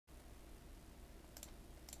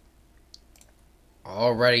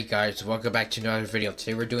Alrighty guys, welcome back to another video.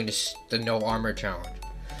 Today we're doing the no armor challenge.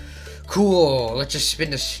 Cool, let's just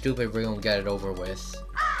spin this stupid wheel and get it over with.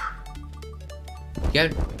 Yeah,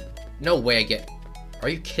 no way I get... Are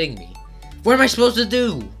you kidding me? What am I supposed to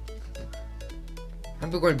do? I'm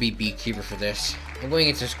going to be beekeeper for this. I'm going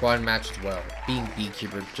into squad match as well. Being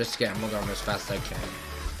beekeeper, just to get emerald armor as fast as I can.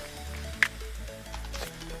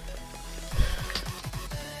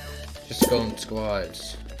 Just go in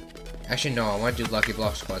squads. Actually, no, I want to do lucky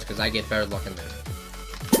block squads because I get better luck in them.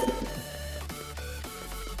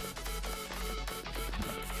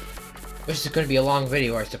 This is going to be a long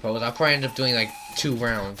video, I suppose. I'll probably end up doing like 2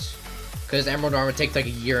 rounds. Because emerald armor takes like a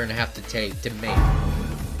year and a half to make.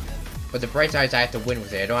 But the bright side is I have to win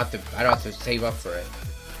with it. I don't have to save up for it.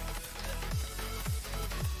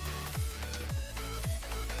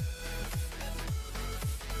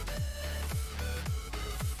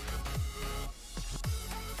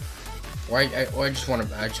 Or I just want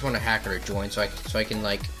a hacker to join so I can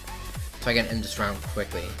end this round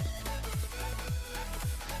quickly.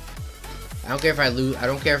 I don't care if I lose. I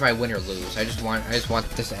don't care if I win or lose. I just want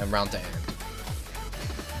this round to end.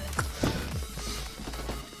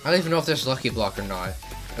 I don't even know if there's lucky block or not.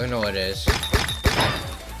 I don't know what it is.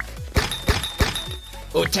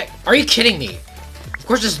 Oh, are you kidding me? Of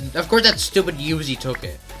course that stupid Uzi took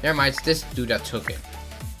it. Never mind, it's this dude that took it.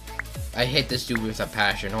 I hate this dude with a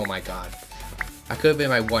passion. Oh my god. I could have been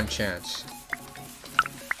my one chance.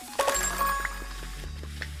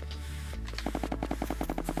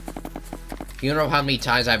 You don't know how many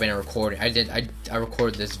times I've been recording. I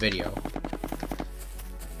recorded this video.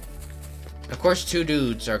 Of course, 2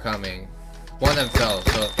 dudes are coming. One of them fell,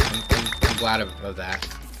 so I'm glad of that.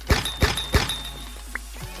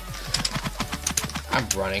 I'm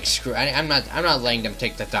running. Screw. I'm not letting them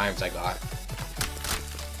take the dimes I got.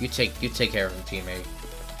 You take care of them, teammate.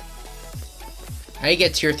 I need to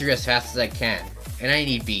get tier 3 as fast as I can, and I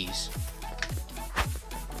need bees.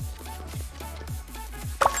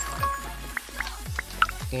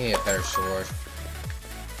 Give me a better sword.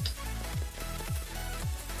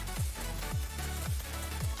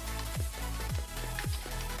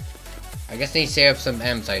 I guess I need to save up some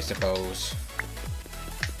M's, I suppose.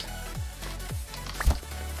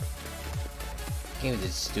 Give me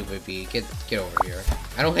this stupid bee. Get over here.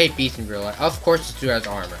 I don't hate bees in real life. Of course, this dude has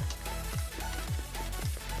armor.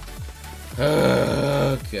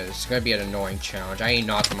 Good. It's gonna be an annoying challenge. I need to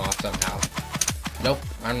knock him off somehow. Nope,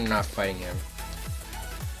 I'm not fighting him.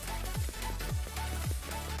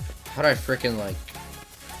 How do I freaking like?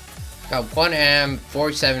 Got 1 M,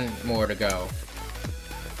 47 more to go.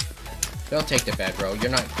 Don't take the bed, bro. You're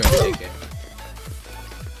not gonna take it.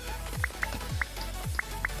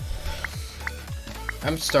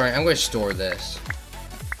 I'm gonna store this.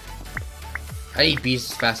 I need bees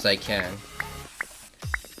as fast as I can.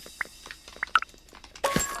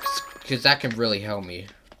 Because that can really help me.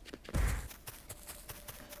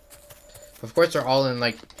 Of course, they're all in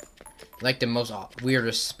like the most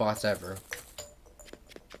weirdest spots ever.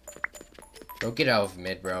 Bro, get out of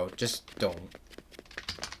mid, bro. Just don't.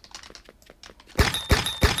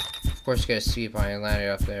 Of course, you get a sweep on and land it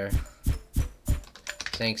up there.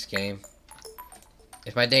 Thanks, game.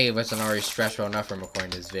 If my day wasn't already stressful enough from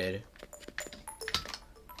recording this vid.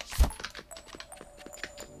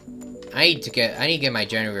 I need to get my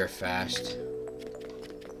generator fast.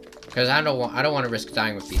 Cause I don't want to risk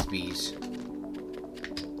dying with these bees.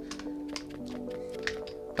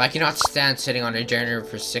 But I cannot stand sitting on a generator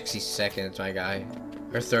for 60 seconds, my guy.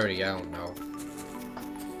 Or 30, I don't know.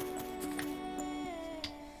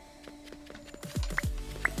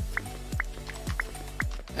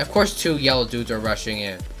 Of course 2 yellow dudes are rushing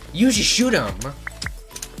in. Usually shoot him!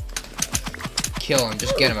 Kill him,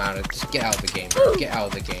 just get him out of it. Just get out of the game, bro. Get out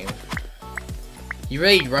of the game. You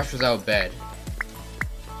really rush without bed.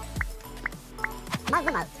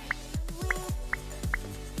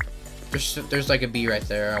 There's like a bee right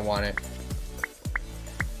there. I want it.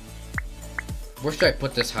 Where should I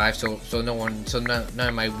put this hive so none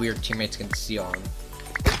of my weird teammates can see on?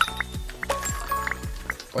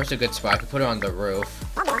 Where's a good spot? I can put it on the roof.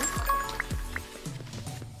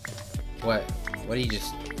 What do you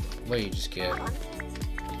just get?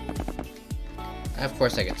 Of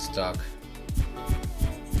course I get stuck.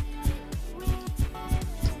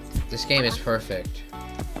 This game is perfect.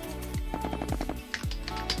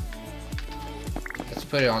 Let's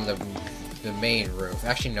put it on the main roof.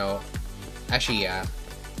 Actually, no. Actually, yeah.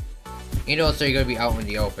 You know, so you're gonna be out in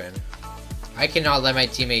the open. I cannot let my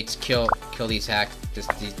teammates kill these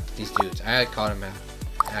these dudes. I caught him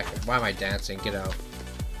hacker. Why am I dancing? Get out.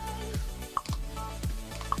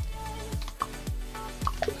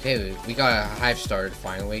 Okay, we got a hive started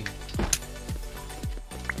finally.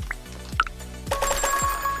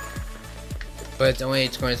 But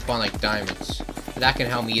it's going to spawn like diamonds. But that can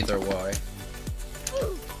help me either way.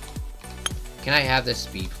 Can I have this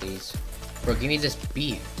speed, please? Bro, give me this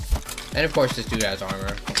speed. And of course this dude has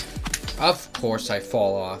armor. Of course I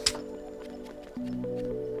fall off.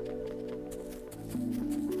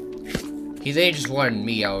 He literally just wanted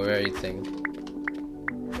me out of everything.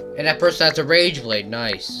 And that person has a rage blade.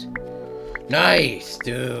 Nice. Nice,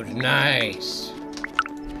 dude. Nice.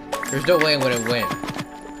 There's no way I'm gonna win.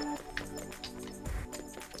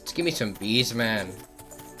 Just give me some bees, man.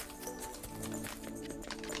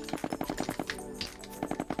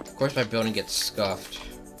 Of course my building gets scuffed.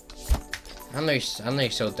 I'm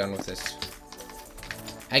like so done with this.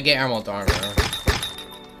 I get emerald armor.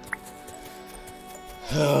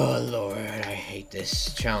 Oh lord, I hate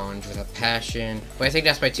this challenge with a passion. But I think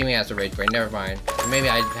that's my teammate has a rage blade. Never mind. Maybe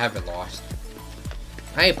I haven't lost.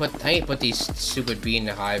 I need to put these stupid bee in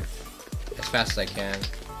the hive as fast as I can.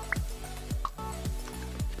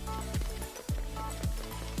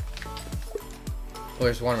 Oh,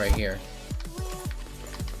 there's one right here.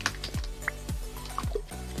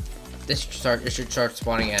 It should start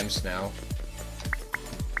spawning M's now.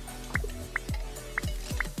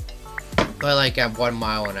 But like at 1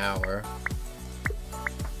 mile an hour.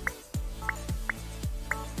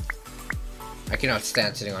 I cannot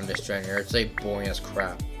stand sitting on this train here. It's like boring as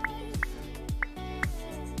crap.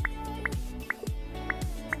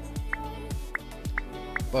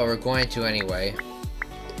 But we're going to anyway.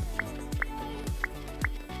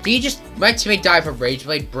 Did you just my teammate die from Rage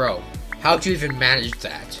Blade? Bro, how'd you even manage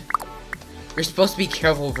that? You're supposed to be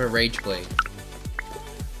careful with a Rage Blade.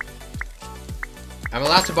 I'm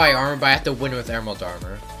allowed to buy armor, but I have to win with emerald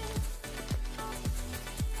armor.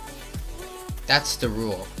 That's the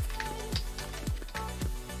rule.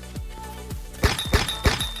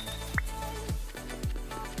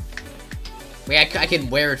 Wait, I can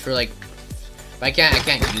wear it for like, but I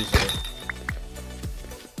can't use it.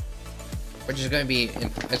 Which is gonna be,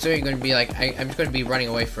 it's only gonna be like, I'm just gonna be running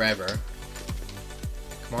away forever.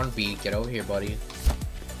 Come on, B, get over here, buddy.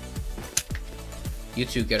 You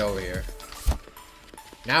two, get over here.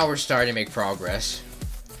 Now we're starting to make progress.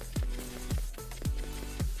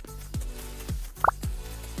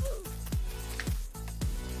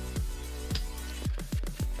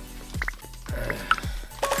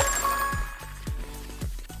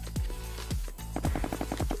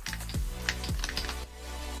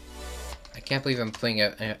 I can't believe I'm playing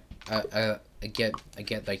a get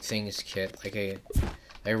like things kit, like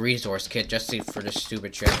a resource kit just for this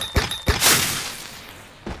stupid channel.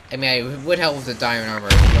 I mean, it would help with the diamond armor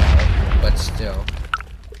as well, but still.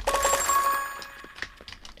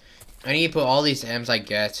 I need to put all these M's I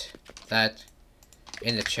get that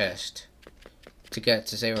in the chest to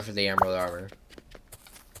save it for the emerald armor.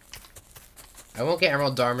 I won't get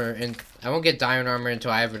emerald armor and I won't get diamond armor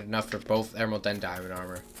until I have enough for both emerald and diamond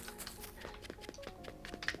armor.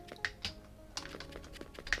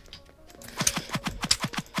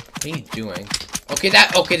 What are you doing? Okay,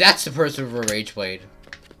 that's the person with a rage blade.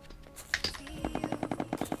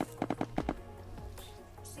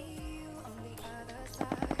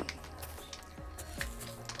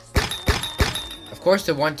 Of course,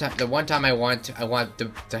 the one time I want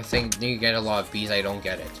the thing you get a lot of bees, I don't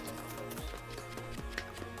get it.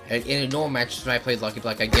 And in a normal match, when I played Lucky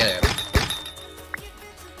Block, I get it.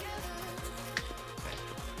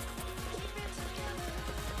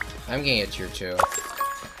 I'm getting a tier 2.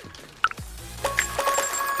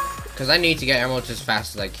 Because I need to get emeralds as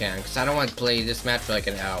fast as I can, because I don't want to play this match for like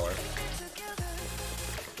an hour.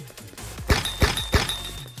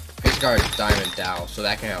 Face guard Diamond Dow, so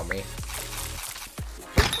that can help me.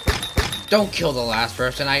 Don't kill the last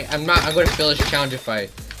person. I'm going to finish challenge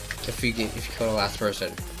if you kill the last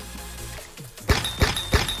person.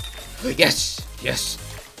 Yes, yes.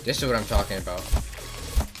 This is what I'm talking about.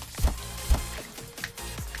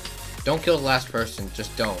 Don't kill the last person.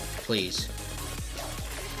 Just don't, please.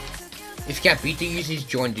 If you can't beat the Uzis,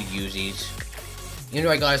 join the Uzis. You know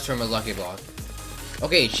I got this from a Lucky Block.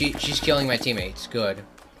 Okay, she's killing my teammates. Good.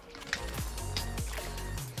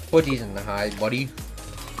 Put these in the hide, buddy.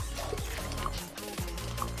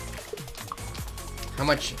 How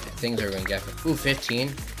much things are we gonna get? Ooh,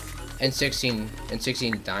 15 and 16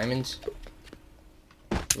 diamonds.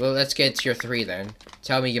 Well, let's get tier 3 then.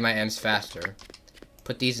 Tell me to get my M's faster.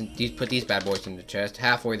 Put these bad boys in the chest.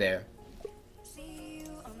 Halfway there.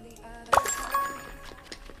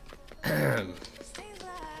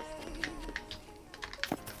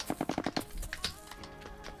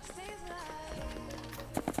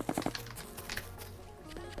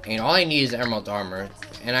 And all I need is emerald armor.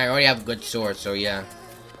 And I already have a good sword, so yeah.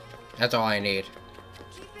 That's all I need.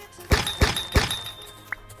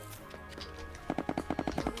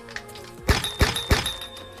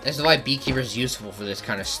 This is why Beekeeper is useful for this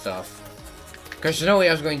kind of stuff. Because there's no way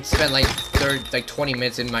I was going to spend like 20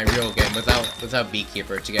 minutes in my real game without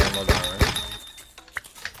Beekeeper to get emerald armor.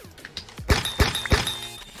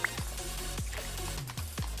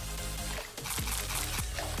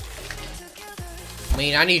 I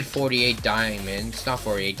mean, I need 48 diamonds, not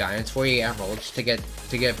 48 diamonds, 48 emeralds to get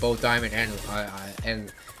both diamond and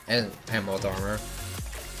emerald armor.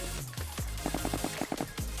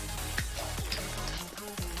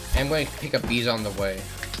 I'm going to pick up bees on the way.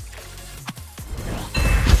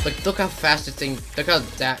 Like, look how fast this thing, look how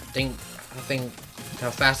fast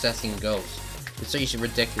that thing goes. It's so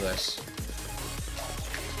ridiculous.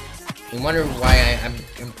 You wonder why I'm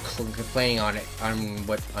complaining on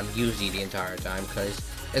Uzi the entire time, because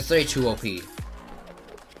it's literally too OP.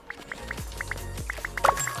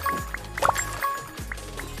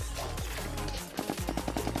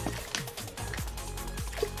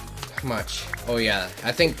 How much? Oh yeah,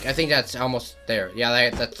 I think that's almost there. Yeah,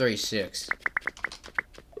 that's 36.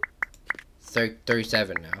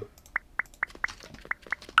 37 now.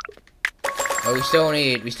 Oh, we still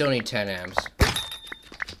need 10 M's.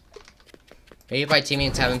 Maybe if my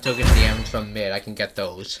teammates haven't taken the M's from mid, I can get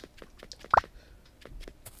those.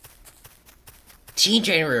 Teen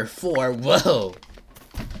Generator 4, whoa!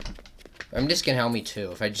 I'm just gonna help me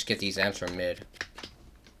too if I just get these M's from mid.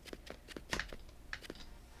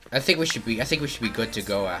 I think we should be good to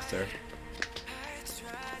go after.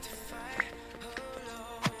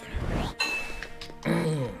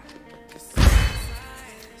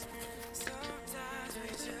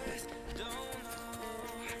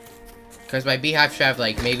 Because my beehive should have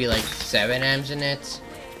maybe 7 M's in it.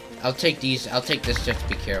 I'll take this just to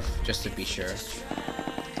be careful, just to be sure.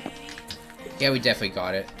 Yeah, we definitely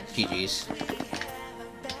got it. GG's.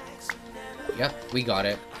 Yep, we got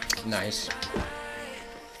it. Nice.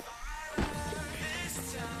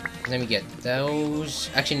 Let me get those.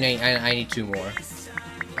 Actually, I need 2 more.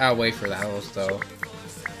 I'll wait for those though.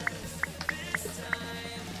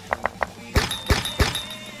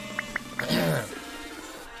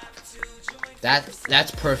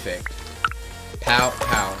 That's perfect. Pow,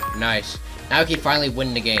 pow. Nice. Now we can finally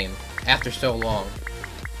win the game after so long.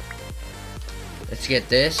 Let's get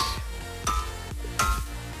this.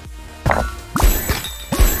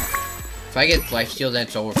 If I get lifesteal, then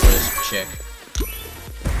it's over for this chick.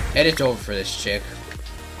 And it's over for this chick.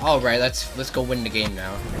 Alright, let's go win the game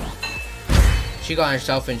now. She got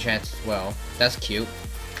herself enchanted as well. That's cute.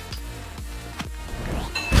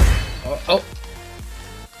 Oh.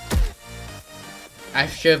 I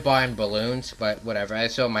should have bought balloons, but whatever. I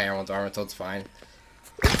still have my emerald armor, so it's fine.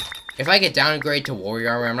 If I get downgraded to warrior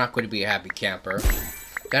armor, I'm not going to be a happy camper.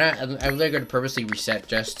 Then I'm literally going to purposely reset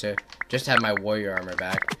just to have my warrior armor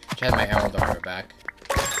back. To have my emerald armor back.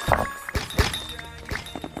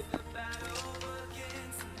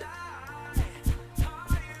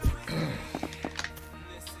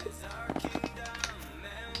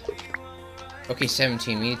 Okay,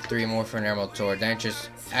 17. We need 3 more for an emerald sword. Then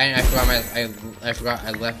I forgot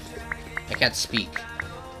I can't speak.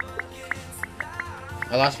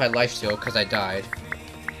 I lost my lifesteal because I died.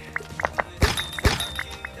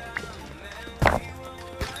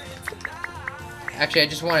 Actually, I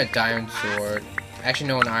just want a diamond sword. Actually,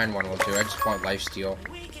 no, an iron one will do. I just want lifesteal.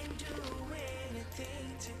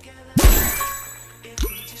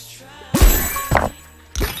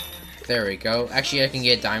 There we go. Actually, I can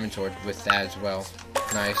get a diamond sword with that as well.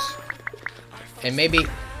 Nice. And maybe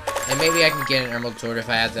I can get an emerald sword if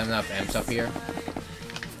I have enough M's up here.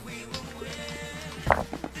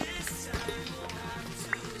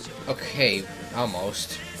 Okay,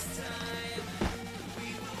 almost.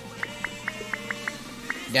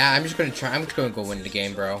 Yeah, I'm just gonna go win the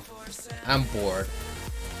game, bro. I'm bored.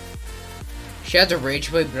 She has a rage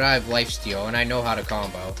blade, but I have lifesteal, and I know how to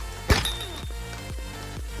combo.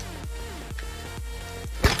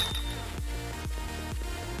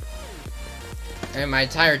 And my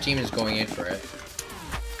entire team is going in for it.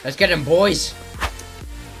 Let's get him, boys!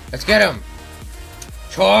 Let's get him!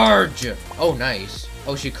 Charge! Oh, nice.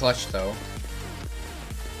 Oh, she clutched, though.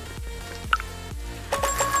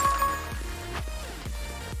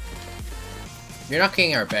 You're not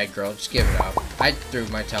getting our bed, girl. Just give it up. I threw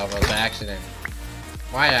my teleport by accident.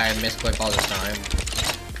 Why did I misclick all this time?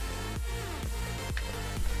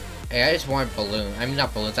 Hey, I just want balloons. I mean,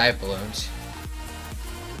 not balloons. I have balloons.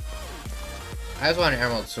 I just want an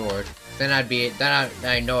emerald sword. Then I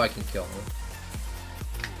know I can kill him.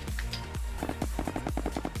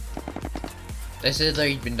 This has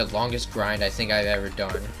literally been the longest grind I think I've ever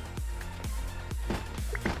done.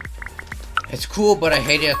 It's cool, but I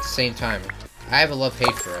hate it at the same time. I have a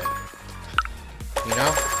love-hate for it. You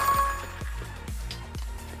know?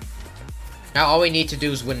 Now all we need to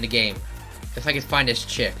do is win the game. If I can find this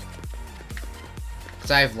chick.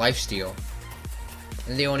 Because I have lifesteal.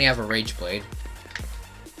 And they only have a rage blade.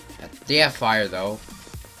 They have fire though.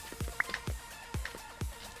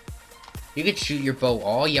 You can shoot your bow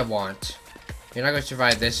all you want. You're not going to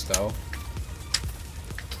survive this though.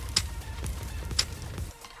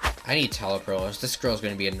 I need teleporters. This girl's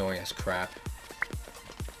going to be annoying as crap.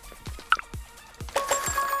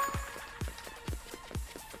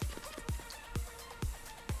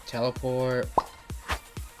 Teleport.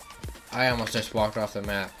 I almost just walked off the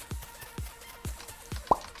map.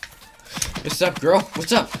 What's up, girl?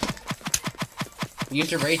 What's up?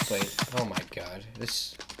 Use your rage blade. Oh my god.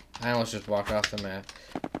 This... I almost just walked off the map.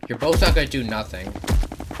 You're both not gonna do nothing.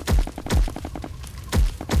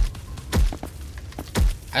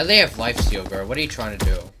 I lay have lifesteal, girl. What are you trying to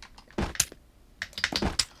do?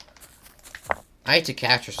 I need to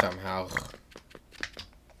catch her somehow.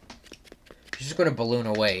 She's just gonna balloon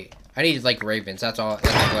away. I need, like, ravens. That's all.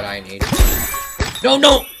 That's what I need. No,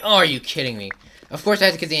 no! Oh, are you kidding me? Of course I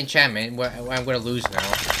have to get the enchantment. I'm gonna lose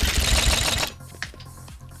now.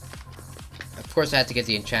 Of course I have to get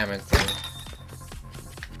the enchantment thing.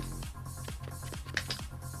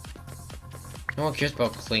 No one cares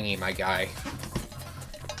about clingy, my guy.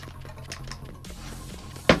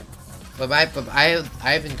 But I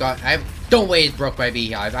haven't got. Don't wait, it broke my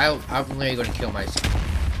beehive. I'm literally gonna kill myself.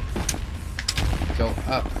 Go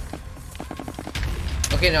up.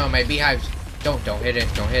 Okay, no, my beehives. Don't hit it.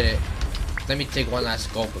 Don't hit it. Let me take one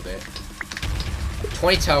last gulp of it.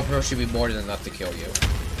 20 teleport should be more than enough to kill you.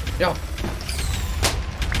 No.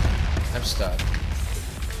 I'm stuck.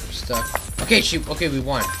 I'm stuck. Okay, shoot. Okay, we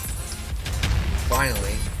won.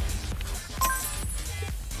 Finally.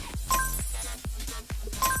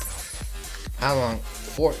 How long?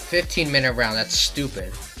 15-minute round. That's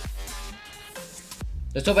stupid.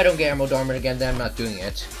 Let's hope I don't get Emerald Armor again. Then I'm not doing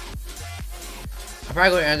it. I'm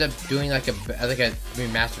probably going to end up doing like a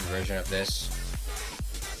remastered version of this.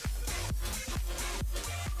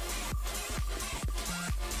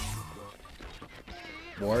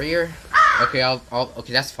 Warrior? Okay,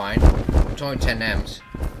 okay, that's fine. It's only 10 M's.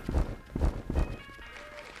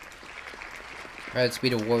 Alright, let's be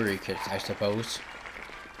the warrior kids, I suppose.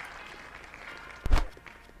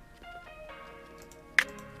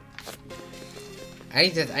 I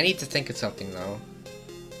need to think of something though.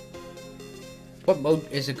 What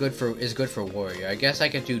mode is good for warrior? I guess I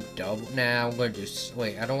could do double. Nah, I'm gonna do.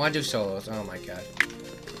 Wait, I don't want to do solos. Oh my god.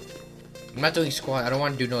 I'm not doing squad. I don't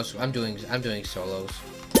want to do no. I'm doing solos.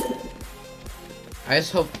 I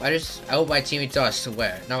hope my teammates are a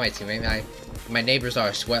sweat. Not my teammate. My neighbors are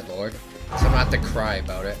a sweat lord. So I'm not have to cry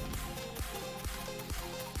about it.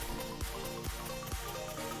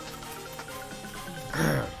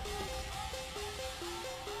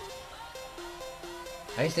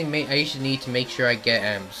 I used to need to make sure I get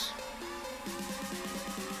M's.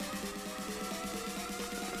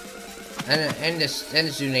 And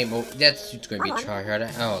this new name. Oh, that's gonna be tryhard.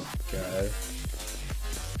 Oh god.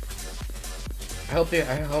 I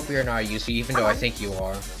hope you're not used to, even though I think you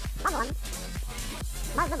are.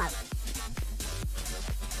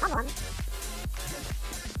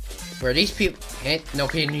 Where these people? No,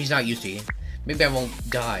 he's not used to. Maybe I won't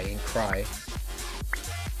die and cry.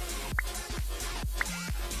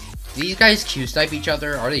 These guys Q-snipe each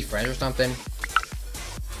other? Are they friends or something?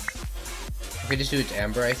 Okay, this dude's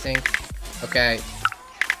Ember, I think. Okay.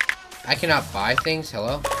 I cannot buy things.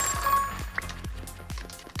 Hello?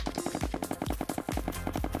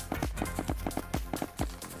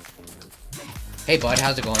 Hey, bud.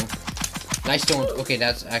 How's it going? Nice stone. Okay,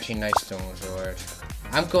 that's actually nice stone sword.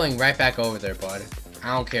 I'm going right back over there, bud.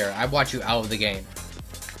 I don't care. I want you out of the game.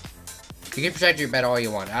 You can protect your bed all you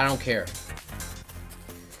want. I don't care.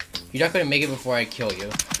 You're not gonna make it before I kill you.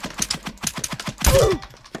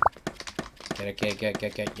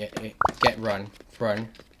 Get, run.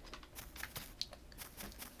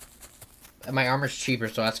 My armor's cheaper,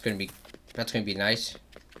 so that's gonna be nice.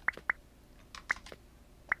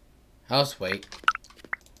 House wait.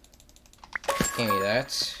 Give me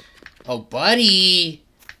that. Oh, buddy!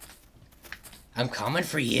 I'm coming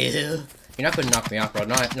for you. You're not gonna knock me off, bro.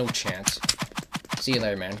 No chance. See you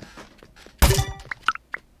later, man.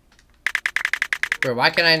 Bro,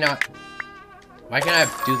 why can I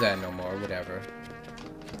do that no more? Whatever.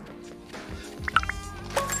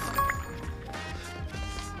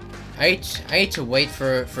 I need to wait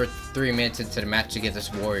for 3 minutes into the match to get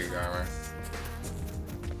this warrior armor.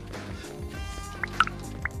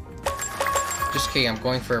 Just kidding, I'm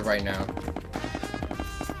going for it right now.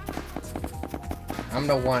 I'm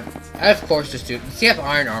the one. Of course, this dude. Does he have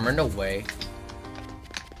iron armor? No way.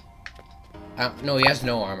 No, he has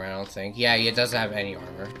no armor, I don't think. Yeah, he doesn't have any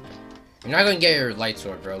armor. You're not gonna get your light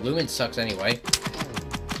sword, bro. Lumen sucks anyway.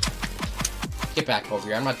 Get back over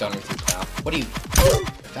here. I'm not done with you, pal. What are you...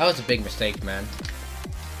 That was a big mistake, man.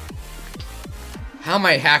 How am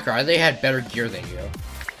I a hacker? They had better gear than you.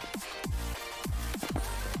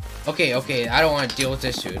 Okay, okay. I don't want to deal with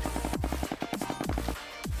this dude.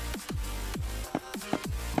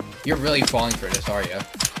 You're really falling for this, are you?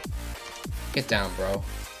 Get down, bro.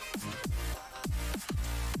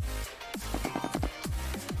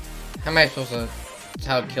 How am I supposed to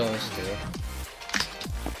kill this dude?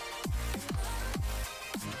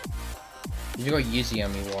 You're going easy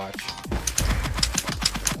on me, watch.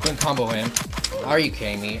 Couldn't combo him. Are you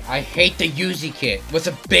kidding me? I hate the Uzi kit with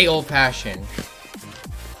a big old passion.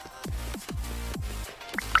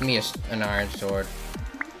 Give me an iron sword.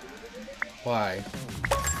 Why?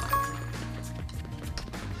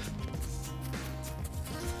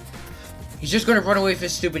 He's just gonna run away with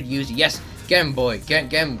his stupid Uzi. Yes, get him, boy.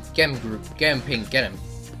 Get him, group. Get him, pink. Get him.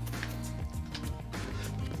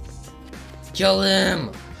 Kill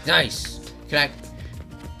him. Nice.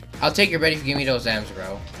 I'll take your bet if you give me those M's,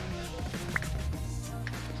 bro.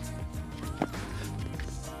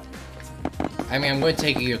 I mean, I'm going to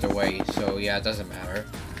take it either way, so yeah, it doesn't matter.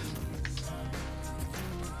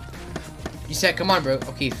 You said, come on, bro.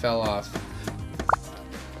 Okay, he fell off.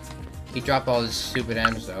 He dropped all his stupid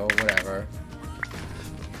M's, though. Whatever.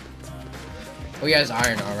 Oh, he has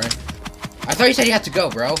iron armor. I thought you said he had to go,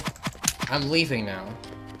 bro. I'm leaving now.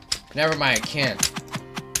 Never mind, I can't.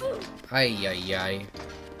 Ay, ay, ay.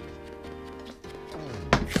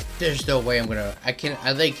 There's no way I'm gonna... I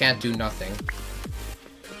really can't do nothing.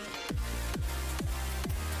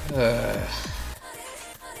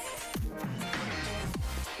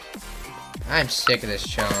 I'm sick of this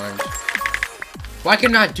challenge. Why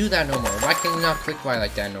can I not do that no more? Why can you not click by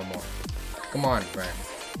like that no more? Come on, friend.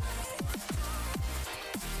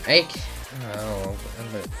 Oh,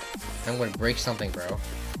 I'm gonna break something, bro.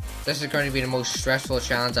 This is going to be the most stressful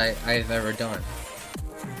challenge I've ever done.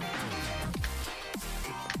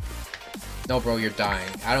 No, bro, you're dying.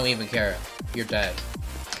 I don't even care. You're dead.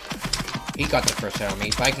 He got the first hit on me.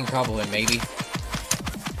 If I can combo him, maybe.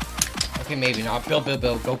 Okay, maybe not. Build.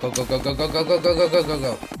 Go, go, go, go, go, go, go, go, go, go, go, go,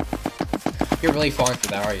 go. You're really falling for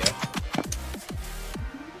that, are you?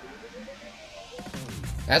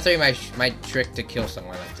 That's really my trick to kill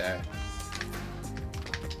someone like that.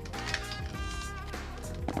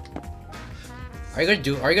 Are you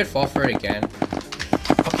gonna fall for it again?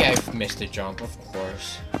 Okay, I've missed the jump, of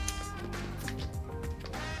course.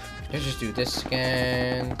 Let's just do this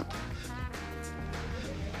again.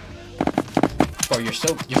 Bro, you're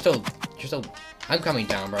so, I'm coming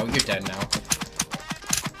down, bro. You're dead now.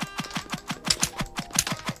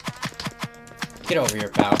 Get over here,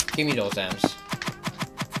 pal. Give me those M's.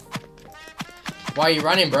 Why are you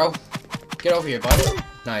running, bro? Get over here, bud.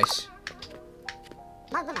 Nice.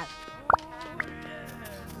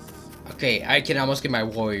 Okay, I can almost get my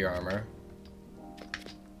warrior armor.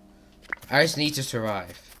 I just need to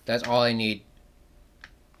survive. That's all I need.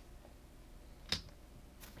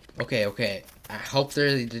 Okay, okay. I hope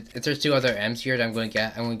if there's 2 other M's here that I'm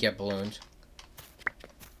gonna get balloons.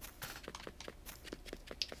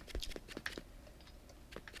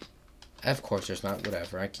 Of course there's not.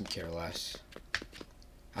 Whatever. I can care less.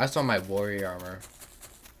 I just want my warrior armor.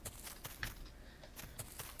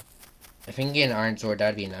 If I can get an iron sword,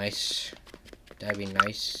 that'd be nice. That'd be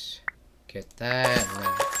nice. Get that.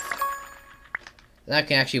 Then I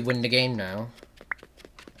can actually win the game now.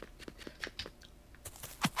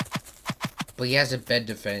 But he has a bed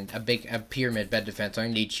defense, a pyramid bed defense. So I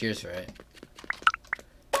need cheers for it.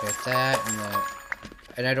 Get that and that.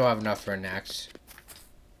 And I don't have enough for an axe.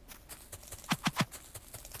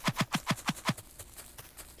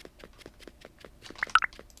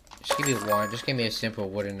 Just give me one. Just give me a simple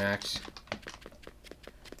wooden axe.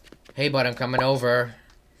 Hey, bud, I'm coming over.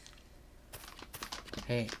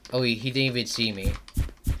 Hey. Oh, he didn't even see me.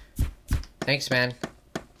 Thanks, man.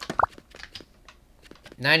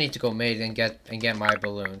 Now I need to go mid and get my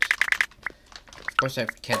balloons. Of course, I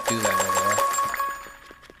can't do that anymore.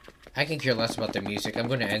 I can care less about the music. I'm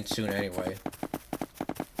gonna end soon anyway.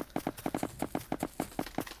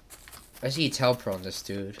 I see tell prone this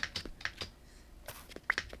dude.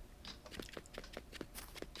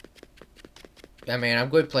 Yeah, man, I'm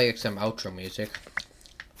going to play some outro music.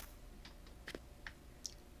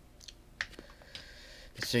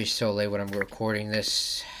 It's so late when I'm recording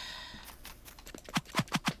this.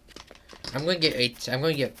 I'm going to get 8. I'm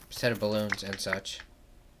going to get a set of balloons and such.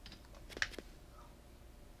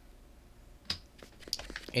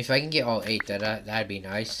 If I can get all 8, that'd be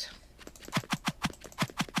nice.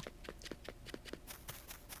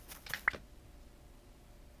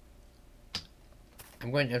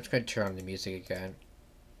 I'm just going to turn on the music again.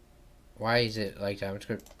 Why is it like that? I'm just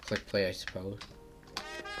going to click play, I suppose.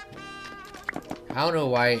 I don't know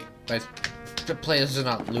why the playlist is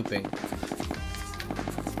not looping.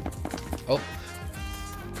 Oh.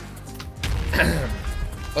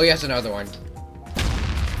 Oh, yes, another one.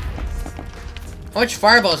 How much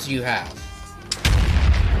fireballs do you have?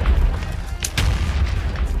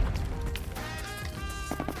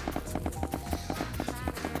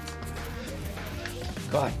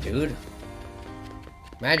 God, dude.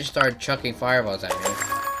 Man just started chucking fireballs at me.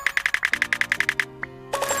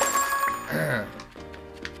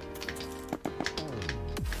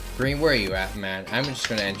 Green, where are you at, man? I'm just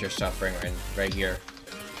gonna end your suffering right here.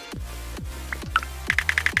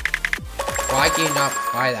 Why can you not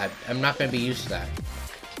buy that? I'm not gonna be used to that.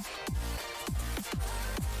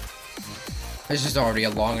 This is already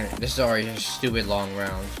a stupid long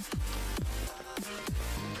round.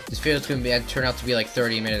 This video's gonna turn out to be like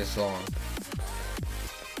 30 minutes long.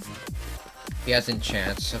 He has a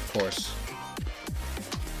chance, of course.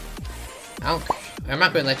 I'm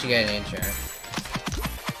not gonna let you get an enchant.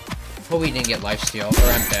 Hope he didn't get lifesteal,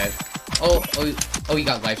 or I'm dead. Oh, you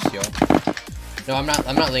got lifesteal. No, I'm not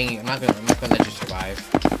gonna let you survive.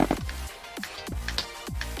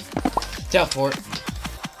 Teleport.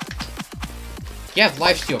 You have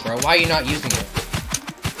lifesteal, bro. Why are you not using it?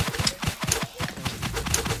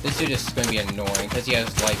 This dude is gonna be annoying because he has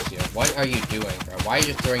lifesteal. What are you doing, bro? Why are you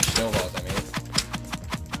just throwing snowballs at me?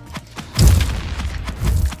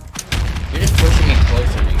 You're just pushing me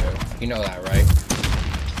closer to you. You know that, right?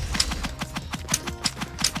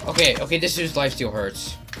 Okay, this dude's lifesteal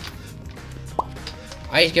hurts.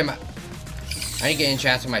 I need to get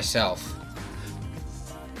enchanted myself.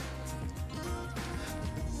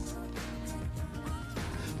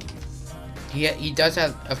 He does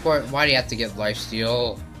have, of course. Why do you have to get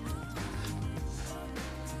lifesteal?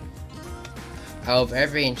 Out of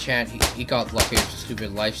every enchant, he got lucky with stupid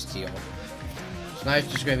lifesteal. So now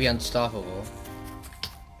he's just gonna be unstoppable.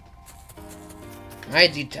 I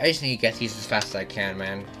just need to get these as fast as I can,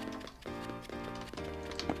 man.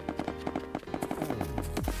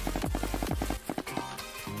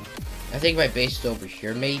 I think my base is over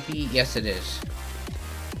here, maybe? Yes, it is.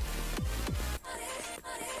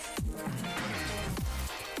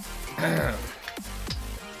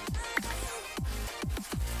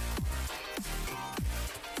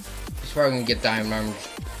 He's probably gonna get diamond armor.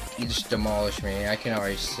 He just demolished me. I can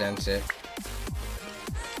already sense it.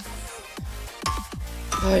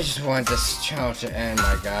 I just want this challenge to end,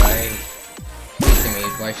 my guy. Please give me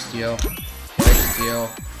lifesteal. Lifesteal.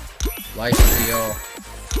 Lifesteal.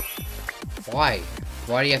 Why?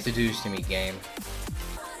 Why do you have to do this to me, game?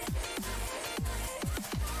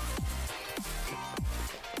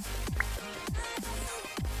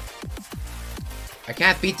 I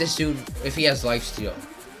can't beat this dude if he has lifesteal.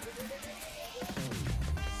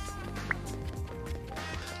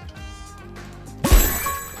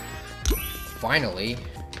 Finally.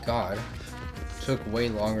 God. Took way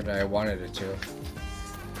longer than I wanted it to.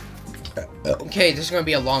 Okay, this is gonna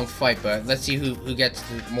be a long fight, but let's see who gets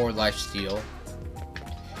more lifesteal.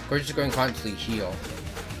 We're just going to constantly heal.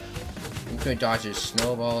 I'm gonna dodge his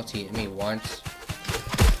snowball to hit me once.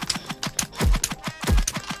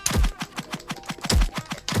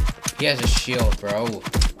 He has a shield, bro.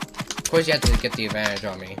 Of course you have to get the advantage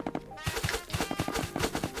on me.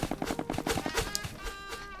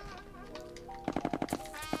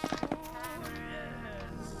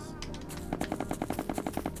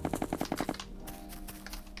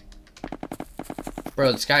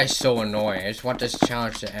 Bro, this guy is so annoying. I just want this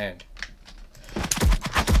challenge to end.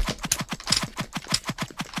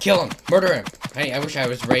 Kill him! Murder him! Hey, I wish I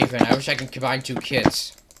was Raven. I wish I could combine 2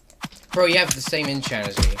 kits. Bro, you have the same enchant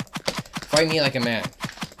as me. Fight me like a man.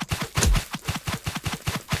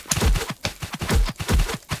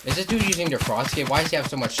 Is this dude using their crosshair? Why does he have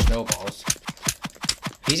so much snowballs?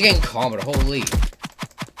 He's getting comboed, holy.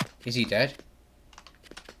 Is he dead?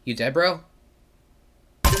 You dead, bro?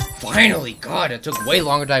 Finally! God, it took way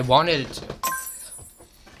longer than I wanted it to.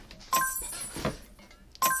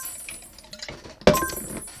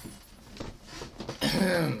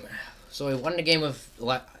 So I won the game with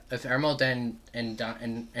Emerald and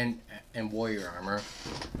Warrior armor.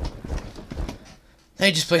 Let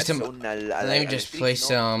me just play some. Let me just play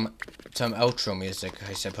some outro music,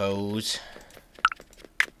 I suppose.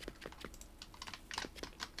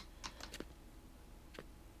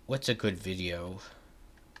 What's a good video?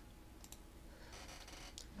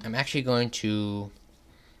 I'm actually going to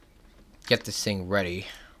get this thing ready.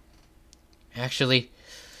 Actually,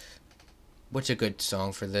 what's a good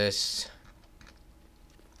song for this?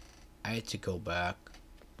 I had to go back.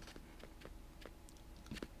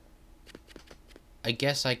 I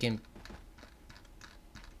guess I can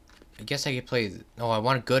play. Oh, I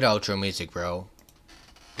want good outro music, bro.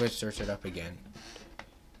 Let's search it up again.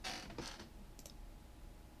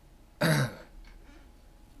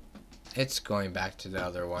 It's going back to the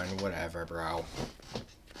other one. Whatever, bro.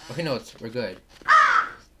 Okay, no, we're good.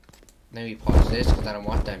 Let me pause this because I don't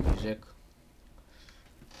want that music.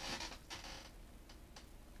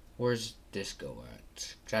 Where's disco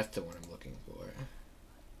at? That's the one I'm looking for.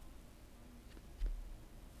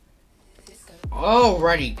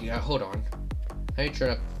 Alrighty, yeah, hold on. Let me turn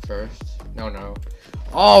up first. No.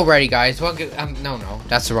 Alrighty, guys. Welcome. No,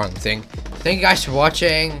 that's the wrong thing. Thank you guys for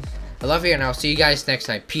watching. I love you, and I'll see you guys next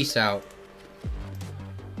time. Peace out.